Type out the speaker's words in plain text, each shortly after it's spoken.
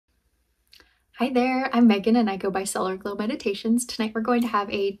Hi there, I'm Megan and I go by Solar Glow Meditations. Tonight we're going to have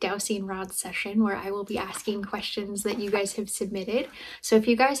a Dowsing Rod session where I will be asking questions that you guys have submitted. So if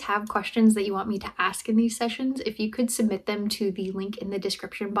you guys have questions that you want me to ask in these sessions, if you could submit them to the link in the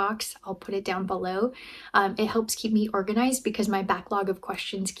description box, I'll put it down below. It helps keep me organized because my backlog of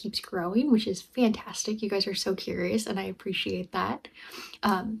questions keeps growing, which is fantastic. You guys are so curious and I appreciate that.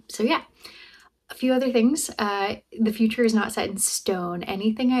 So yeah. A few other things. The future is not set in stone.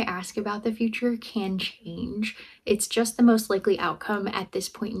 Anything I ask about the future can change. It's just the most likely outcome at this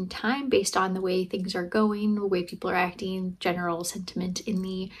point in time based on the way things are going, the way people are acting, general sentiment in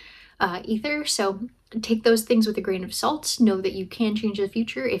the ether. So take those things with a grain of salt. Know that you can change the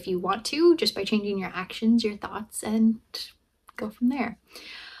future if you want to, just by changing your actions, your thoughts, and go from there.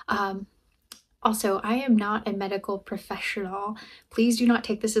 Um, Also, I am not a medical professional. Please do not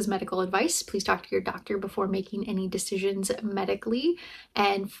take this as medical advice. Please talk to your doctor before making any decisions medically.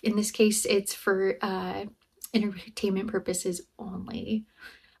 And in this case, it's for entertainment purposes only.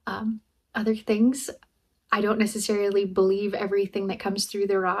 Um, Other things, I don't necessarily believe everything that comes through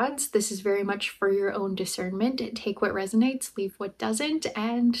the rods. This is very much for your own discernment. Take what resonates, leave what doesn't,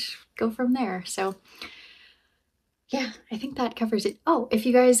 and go from there. So, yeah, I think that covers it. Oh, if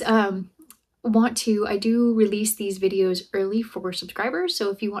you guys want to, I do release these videos early for subscribers. So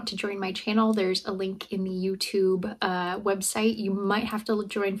if you want to join my channel, there's a link in the YouTube website. You might have to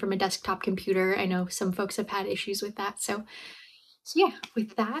join from a desktop computer. I know some folks have had issues with that. So yeah,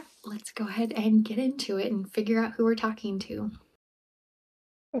 with that, let's go ahead and get into it and figure out who we're talking to.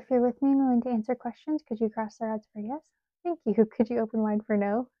 If you're with me and willing to answer questions, could you cross the rods for yes? Thank you. Could you open wide for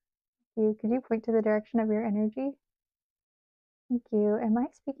no? Could you point to the direction of your energy? Thank you. Am I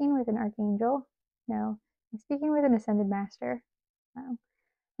speaking with an archangel? No. I'm speaking with an ascended master. No.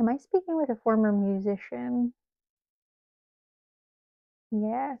 Am I speaking with a former musician?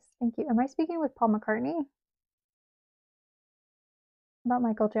 Yes. Thank you. Am I speaking with Paul McCartney? About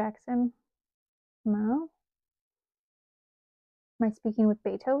Michael Jackson? No. Am I speaking with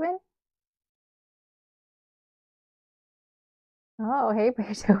Beethoven? Oh, hey,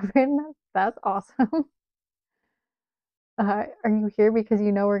 Beethoven. That's awesome. Are you here because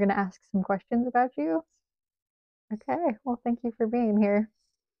you know we're going to ask some questions about you? Okay, well, thank you for being here.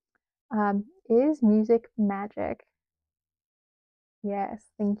 Is music magic? Yes,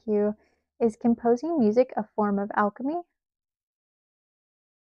 thank you. Is composing music a form of alchemy?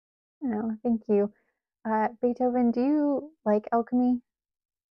 No, thank you. Beethoven, do you like alchemy?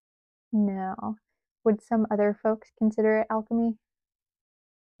 No. Would some other folks consider it alchemy?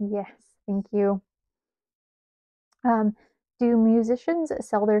 Yes, thank you. Um, do musicians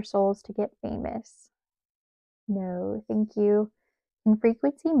sell their souls to get famous? No, thank you. Can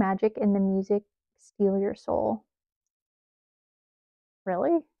frequency magic in the music steal your soul?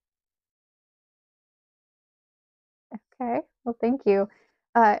 Really? Okay. Well, thank you.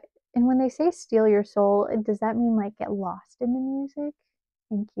 Uh, and when they say steal your soul, does that mean like get lost in the music?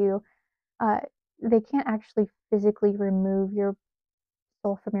 Thank you. Uh, they can't actually physically remove your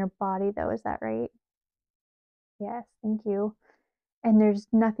soul from your body, though. Is that right? Yes. Thank you. And there's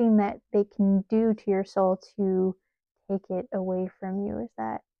nothing that they can do to your soul to take it away from you. Is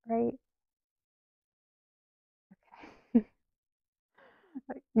that right? Okay.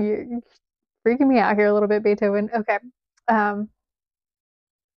 You're freaking me out here a little bit, Beethoven. Okay. Um,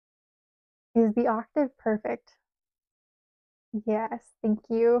 is the octave perfect? Yes. Thank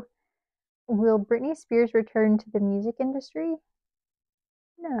you. Will Britney Spears return to the music industry?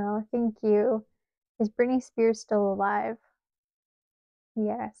 No, thank you. Is Britney Spears still alive?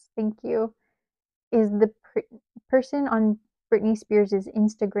 Yes, thank you. Is the person on Britney Spears'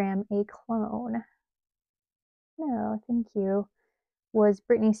 Instagram a clone? No, thank you. Was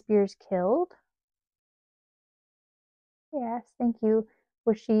Britney Spears killed? Yes, thank you.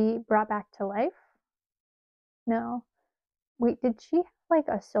 Was she brought back to life? No. Wait, did she have like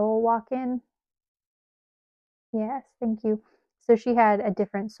a soul walk in? Yes, thank you. So she had a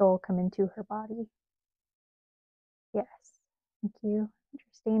different soul come into her body. Yes, thank you.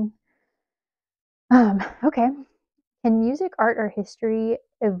 Interesting. Okay. Can music, art, or history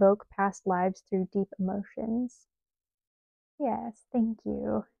evoke past lives through deep emotions? Yes, thank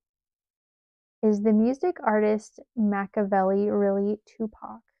you. Is the music artist Machiavelli really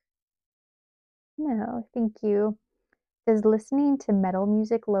Tupac? No, thank you. Does listening to metal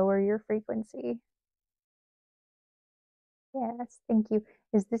music lower your frequency? Yes, thank you.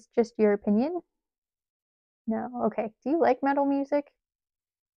 Is this just your opinion? No. Okay. Do you like metal music?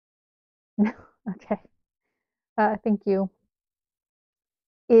 No. Okay. Thank you.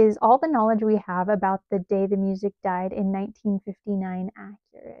 Is all the knowledge we have about the day the music died in 1959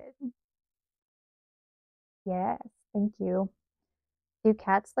 accurate? Yes, thank you. Do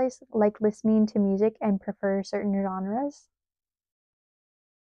cats like listening to music and prefer certain genres?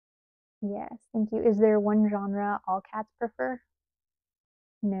 Yes, thank you. Is there one genre all cats prefer?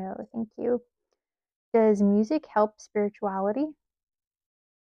 No, thank you. Does music help spirituality?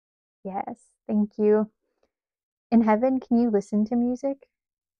 Yes, thank you. In heaven, can you listen to music?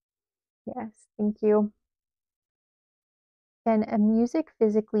 Yes, thank you. Can a music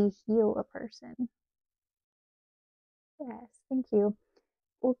physically heal a person? Yes, thank you.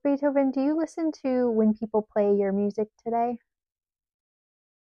 Well, Beethoven, do you listen to when people play your music today?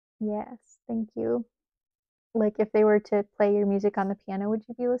 Yes, thank you. Like if they were to play your music on the piano, would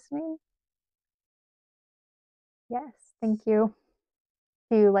you be listening? Yes, thank you.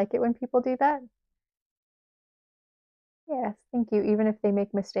 Do you like it when people do that? Yes, thank you. Even if they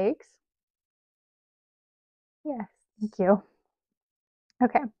make mistakes? Yes, thank you.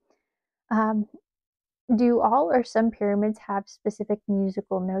 Okay. Um, do all or some pyramids have specific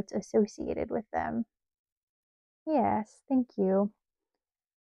musical notes associated with them? Yes, thank you.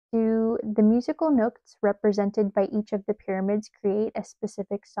 Do the musical notes represented by each of the pyramids create a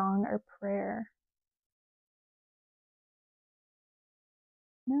specific song or prayer?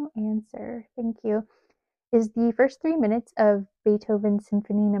 No answer. Thank you. Is the first 3 minutes of Beethoven's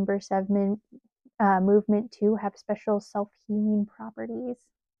Symphony Number 7 Movement 2 have special self-healing properties?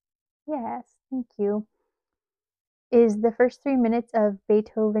 Yes, thank you. Is the first 3 minutes of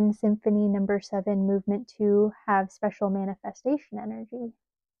Beethoven's Symphony Number 7 Movement 2 have special manifestation energy?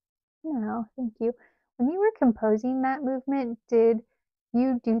 No, thank you. When you were composing that movement, did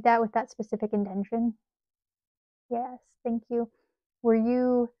you do that with that specific intention? Yes, thank you. Were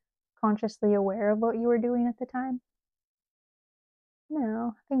you consciously aware of what you were doing at the time?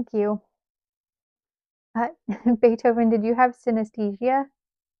 No, thank you. Uh, Beethoven, did you have synesthesia?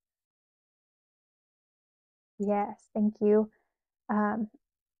 Yes, thank you. Um,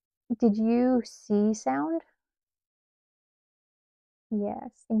 did you see sound?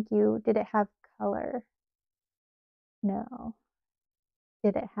 Yes, thank you. Did it have color? No.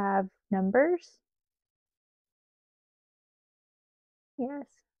 Did it have numbers? Yes.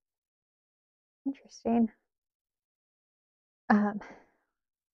 Interesting. Um,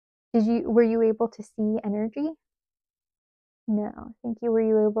 were you able to see energy? No. Thank you. Were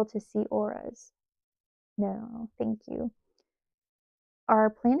you able to see auras? No. Thank you. Are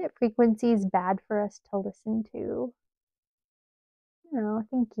planet frequencies bad for us to listen to? No.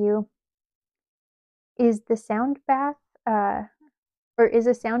 Thank you. Is the sound bath uh or is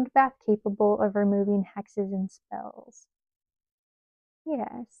a sound bath capable of removing hexes and spells?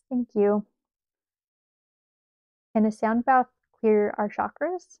 Yes. Thank you. Can a sound bath clear our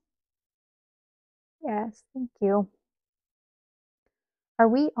chakras? Yes. Thank you. Are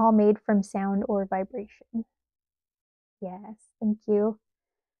we all made from sound or vibration? Yes, thank you.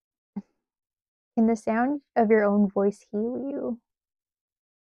 Can the sound of your own voice heal you?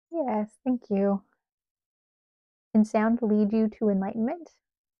 Yes, thank you. Can sound lead you to enlightenment?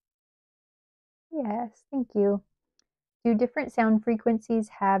 Yes, thank you. Do different sound frequencies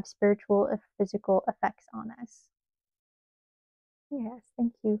have spiritual or physical effects on us? Yes,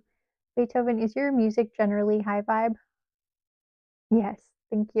 thank you. Beethoven, is your music generally high vibe? Yes,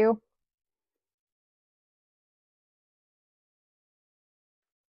 thank you.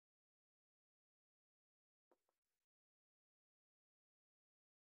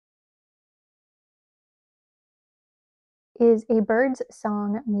 Is a bird's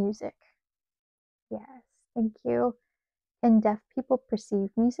song music? Yes, thank you. Can deaf people perceive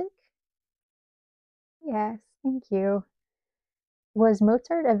music? Yes, thank you. Was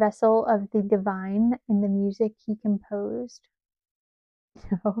Mozart a vessel of the divine in the music he composed?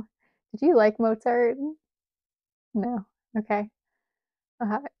 No. Did you like Mozart? No. Okay.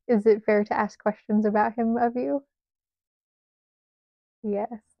 Is it fair to ask questions about him of you? Yes,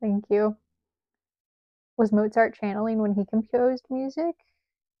 thank you. Was Mozart channeling when he composed music?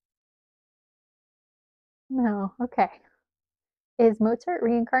 No. Okay. Is Mozart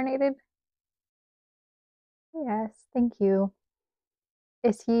reincarnated? Yes, thank you.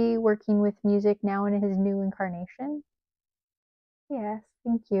 Is he working with music now in his new incarnation? Yes,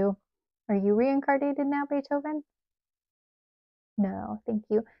 thank you. Are you reincarnated now, Beethoven? No, thank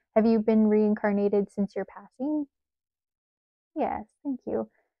you. Have you been reincarnated since your passing? Yes, thank you.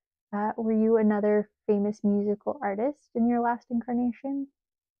 Were you another famous musical artist in your last incarnation?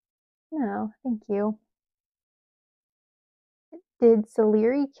 No, thank you. Did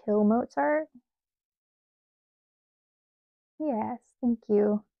Salieri kill Mozart? Yes, thank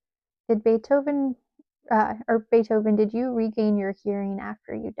you. Did Beethoven, did you regain your hearing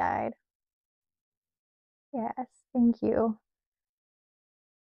after you died? Yes, thank you.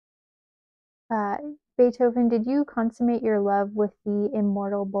 Uh, Beethoven, did you consummate your love with the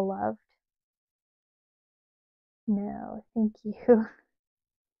immortal beloved? No, thank you.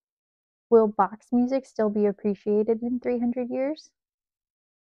 Will box music still be appreciated in 300 years?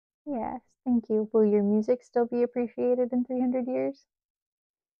 Yes, thank you. Will your music still be appreciated in 300 years?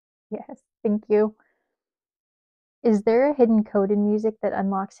 Yes, thank you. Is there a hidden code in music that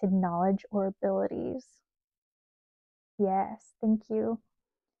unlocks hidden knowledge or abilities? Yes, thank you.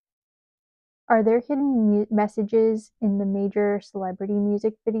 Are there hidden messages in the major celebrity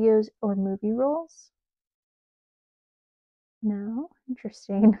music videos or movie roles? No?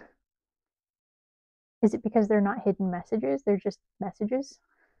 Interesting. Is it because they're not hidden messages? They're just messages?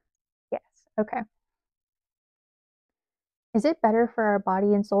 Yes. Okay. Is it better for our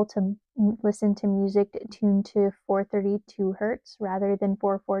body and soul to listen to music tuned to 432 hertz rather than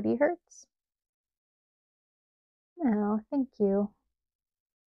 440 hertz? No, thank you.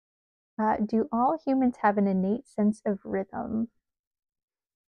 Do all humans have an innate sense of rhythm?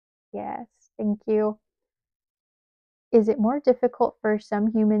 Yes, thank you. Is it more difficult for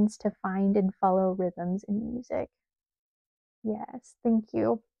some humans to find and follow rhythms in music? Yes, thank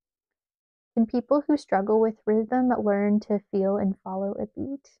you. Can people who struggle with rhythm learn to feel and follow a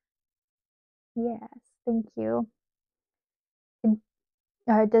beat? Yes, thank you. Can,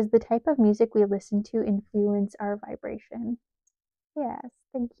 does the type of music we listen to influence our vibration? Yes,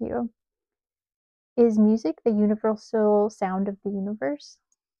 thank you. Is music the universal sound of the universe?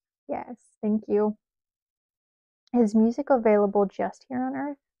 Yes, thank you. Is music available just here on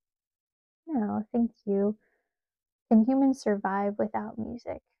Earth? No, thank you. Can humans survive without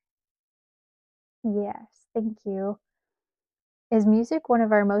music? Yes, thank you. Is music one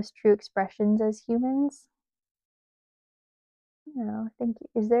of our most true expressions as humans? No, thank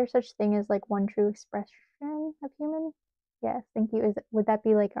you. Is there such thing as like one true expression of human? Yes, thank you. Would that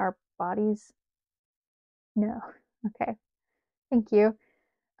be like our bodies? No. Okay. Thank you.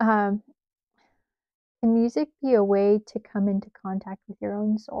 Um, can music be a way to come into contact with your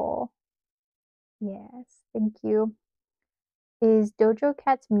own soul? Yes, thank you. Is Dojo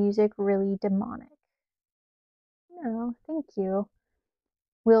Cat's music really demonic? No, thank you.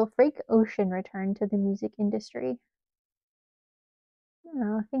 Will Frank Ocean return to the music industry?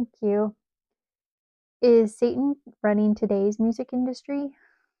 No, thank you. Is Satan running today's music industry?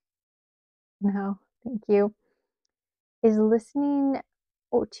 No, thank you. Is listening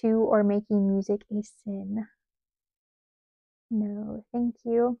to or making music a sin? No, thank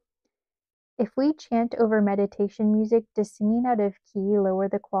you. If we chant over meditation music, does singing out of key lower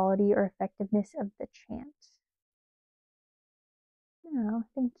the quality or effectiveness of the chant? No,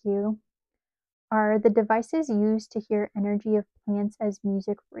 thank you. Are the devices used to hear energy of plants as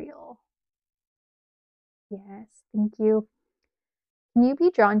music real? Yes, thank you. Can you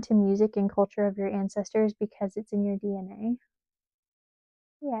be drawn to music and culture of your ancestors because it's in your DNA?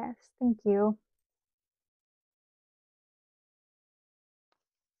 Yes, thank you.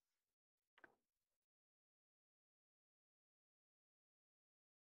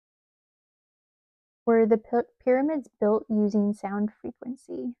 Were the pyramids built using sound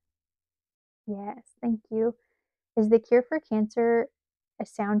frequency? Yes, thank you. Is the cure for cancer a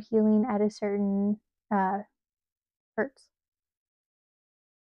sound healing at a certain uh, hertz?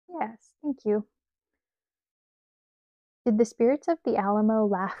 Yes, thank you. Did the spirits of the Alamo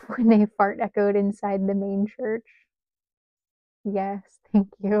laugh when a fart echoed inside the main church? Yes, thank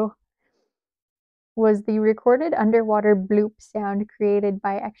you. Was the recorded underwater bloop sound created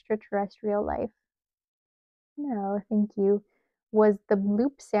by extraterrestrial life? No, thank you. Was the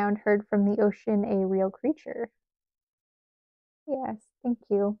bloop sound heard from the ocean a real creature? Yes, thank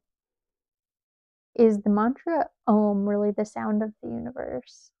you. Is the mantra Om really the sound of the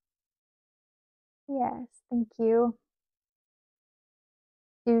universe? Yes, thank you.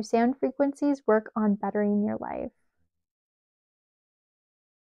 Do sound frequencies work on bettering your life?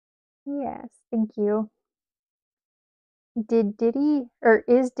 Yes, thank you. Did Diddy or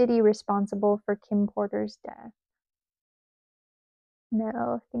is Diddy responsible for Kim Porter's death?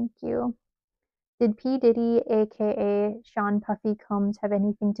 No, thank you. Did P. Diddy, aka Sean Puffy Combs, have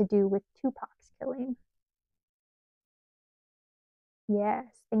anything to do with Tupac's killing?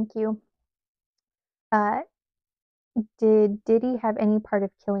 Yes, thank you. Uh, did Diddy have any part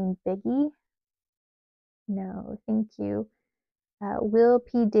of killing Biggie? No, thank you. Will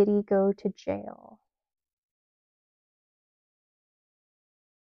P. Diddy go to jail?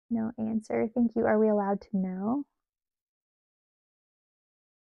 No answer. Thank you. Are we allowed to know?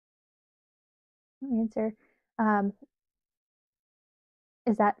 No answer. Um,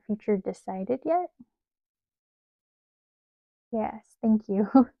 is that future decided yet? Yes, thank you.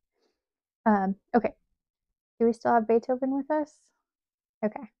 Okay. Do we still have Beethoven with us?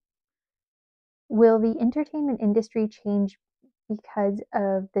 Okay. Will the entertainment industry change because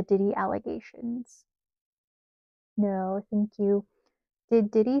of the Diddy allegations? No, thank you.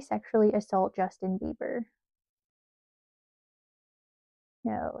 Did Diddy sexually assault Justin Bieber?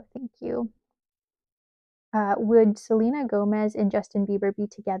 No, thank you. Would Selena Gomez and Justin Bieber be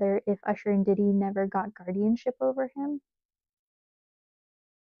together if Usher and Diddy never got guardianship over him?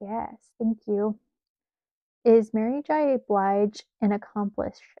 Yes, thank you. Is Mary J. Blige an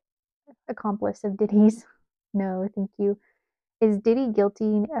accomplice of Diddy's? No, thank you. Is Diddy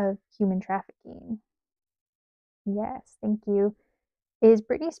guilty of human trafficking? Yes, thank you. Is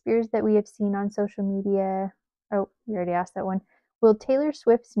Britney Spears that we have seen on social media? Oh, we already asked that one. Will Taylor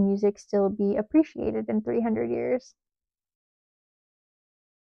Swift's music still be appreciated in 300 years?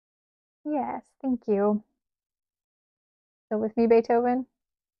 Yes, thank you. So with me, Beethoven?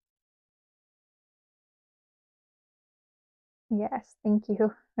 Yes, thank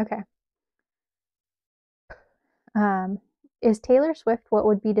you. Okay. Um, is Taylor Swift what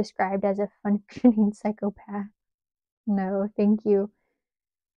would be described as a functioning psychopath? No, thank you.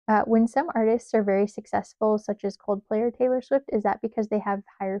 When some artists are very successful, such as Coldplay or Taylor Swift, is that because they have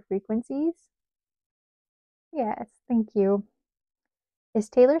higher frequencies? Yes, thank you. Is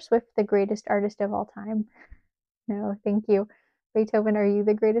Taylor Swift the greatest artist of all time? No, thank you. Beethoven, are you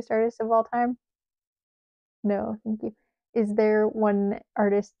the greatest artist of all time? No, thank you. Is there one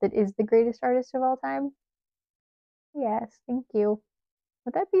artist that is the greatest artist of all time? Yes, thank you.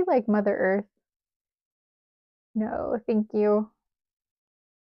 Would that be like Mother Earth? No, thank you.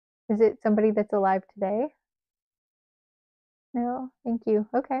 Is it somebody that's alive today? No, thank you.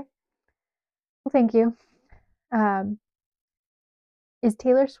 Okay. Well, thank you. Um, is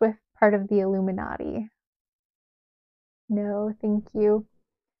Taylor Swift part of the Illuminati? No, thank you.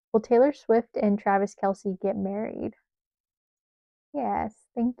 Will Taylor Swift and Travis Kelce get married? Yes,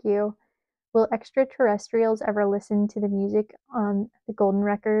 thank you. Will extraterrestrials ever listen to the music on the golden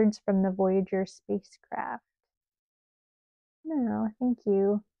records from the Voyager spacecraft? No, thank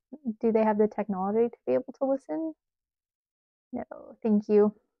you. Do they have the technology to be able to listen? No, thank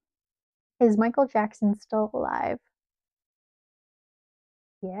you. Is Michael Jackson still alive?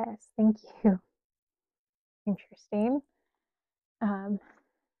 Yes, thank you. Interesting. Um,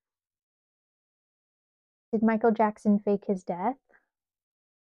 did Michael Jackson fake his death?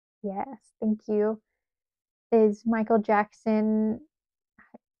 Yes, thank you. Is Michael Jackson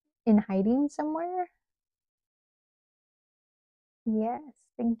in hiding somewhere? Yes,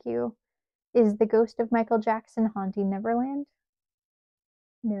 thank you. Is the ghost of Michael Jackson haunting Neverland?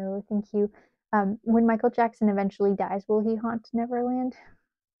 No, thank you. When Michael Jackson eventually dies, will he haunt Neverland?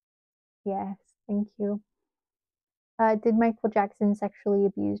 Yes, thank you. Did Michael Jackson sexually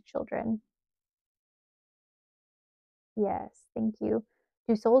abuse children? Yes, thank you.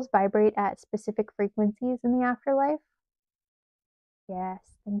 Do souls vibrate at specific frequencies in the afterlife? Yes,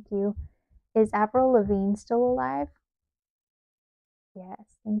 thank you. Is Avril Lavigne still alive?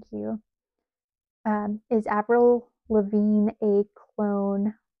 Yes, thank you. Is Avril Lavigne a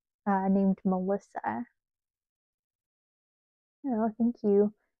clone named Melissa? No, thank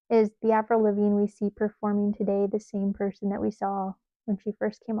you. Is the Avril Lavigne we see performing today the same person that we saw when she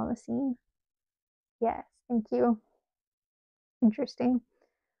first came on the scene? Yes, thank you. Interesting.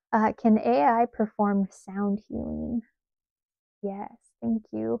 Can AI perform sound healing? Yes, thank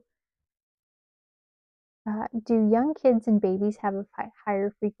you. Do young kids and babies have a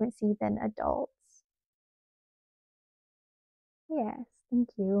higher frequency than adults? Yes, thank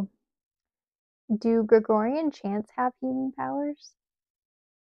you. Do Gregorian chants have healing powers?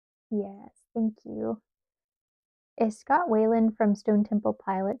 Yes, thank you. Is Scott Wayland from Stone Temple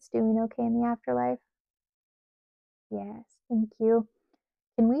Pilots doing okay in the afterlife? Yes, thank you.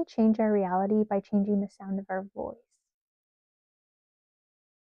 Can we change our reality by changing the sound of our voice?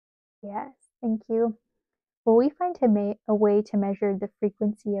 Yes, thank you. Will we find a way to measure the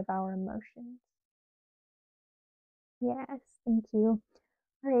frequency of our emotions? Yes, thank you.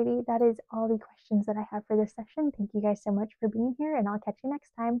 Alrighty, that is all the questions that I have for this session. Thank you guys so much for being here, and I'll catch you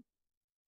next time.